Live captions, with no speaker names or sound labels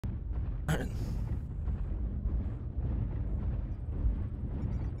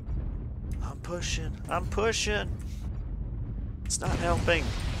I'm pushing. It's not helping.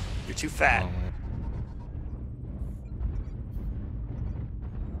 You're too fat.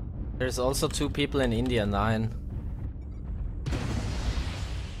 There's also 2 people in India 9.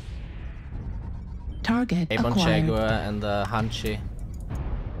 Target Avon acquired. Jaguar and Hanchi.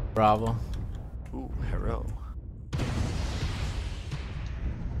 Bravo. Ooh, hero.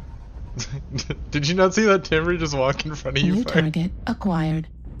 Did you not see that timber just walk in front of you? New target acquired.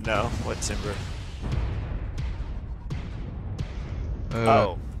 No, what timber?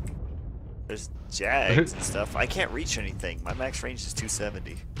 Oh. There's jags and stuff. I can't reach anything. My max range is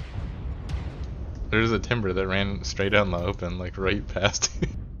 270. There's a timber that ran straight out in the open, like right past you.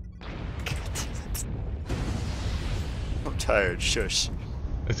 I'm tired, shush.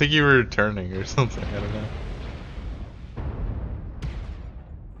 I think you were turning or something, I don't know.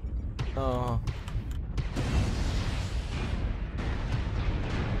 Oh.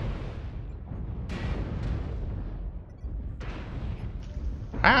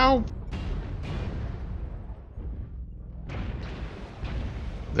 Ow!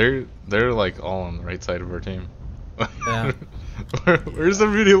 They're like all on the right side of our team. Yeah. Where's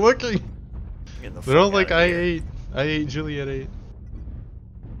everybody looking? They're all like I8. I8, Juliet 8.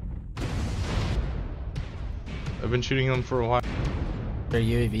 I've been shooting them for a while. They're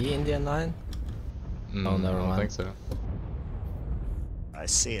UAV India 9? Oh, never I don't mind. think so. I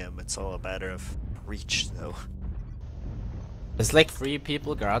see him. It's all a matter of reach, though. There's like 3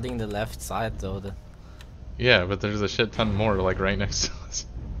 people guarding the left side, though. Yeah, but there's a shit ton more like right next to us.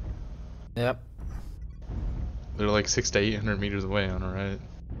 Yep. They're like 600 to 800 meters away on our right.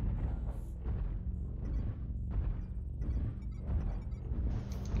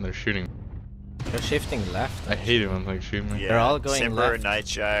 And they're shooting. They're shifting left. I hate it when they shoot me. Yeah, They're all going Simber, left.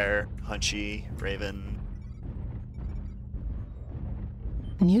 Nightshire, Hunchy, Raven.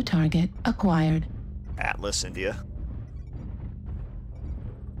 New target acquired. Atlas, India.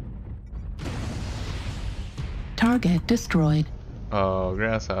 Target destroyed. Oh,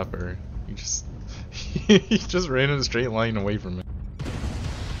 grasshopper! He just ran in a straight line away from me.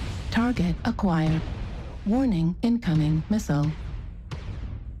 Target acquired. Warning, incoming missile.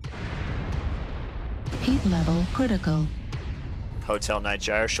 Heat level critical. Hotel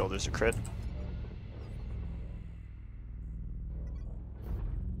Nightshire, shoulders are crit.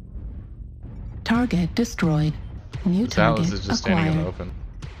 Target destroyed. New This target Atlas is just standing in the acquired. open.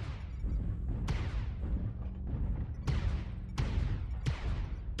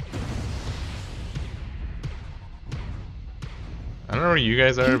 I don't know where you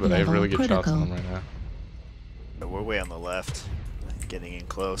guys are, but I have really good shots on them right now. But we're way on the left, getting in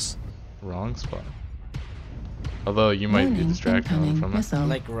close. Wrong spot. Although you might be Warning, distracting them incoming from it. missile.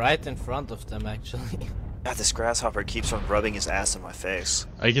 Like right in front of them, actually. God, this grasshopper keeps on rubbing his ass in my face.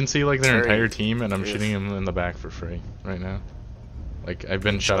 I can see like their Very entire team, and I'm good. shooting them in the back for free right now. Like I've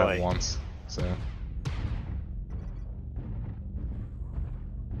been shot at Enjoy. once, so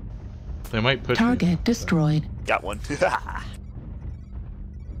they might push me. Target destroyed. Got one.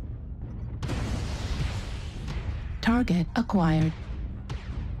 Target acquired.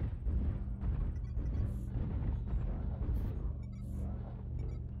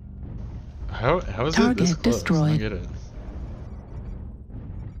 How is it this Target close? destroyed. I get it.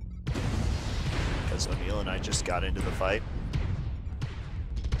 Because O'Neill and I just got into the fight.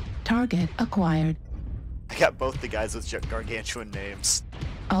 Target acquired. I got both the guys with gargantuan names.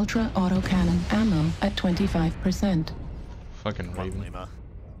 Ultra autocannon ammo at 25%. Fucking Come on, Raven. Lima.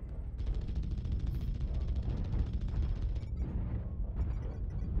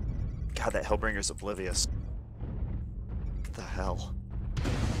 God, that Hellbringer's oblivious. What the hell?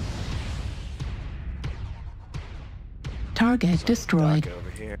 Target destroyed. Doc over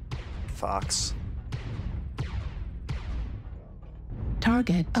here. Fox.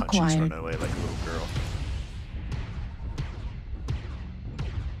 Target Hunchy's acquired. running away like a little girl.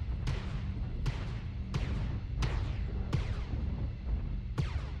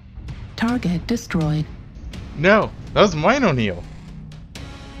 Target destroyed. No, that was mine, O'Neill.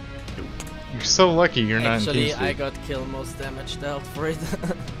 You're so lucky you're not in Actually, team I speed. got kill most damage dealt for it.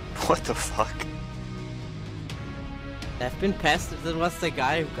 What the fuck? I've been past it. There was the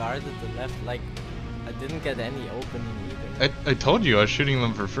guy who guarded the left. Like, I didn't get any opening either. I told you I was shooting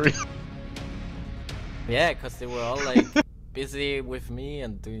them for free. Yeah, because they were all like busy with me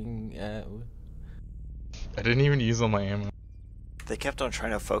and doing. I didn't even use all my ammo. They kept on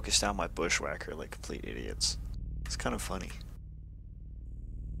trying to focus down my bushwhacker like complete idiots. It's kind of funny.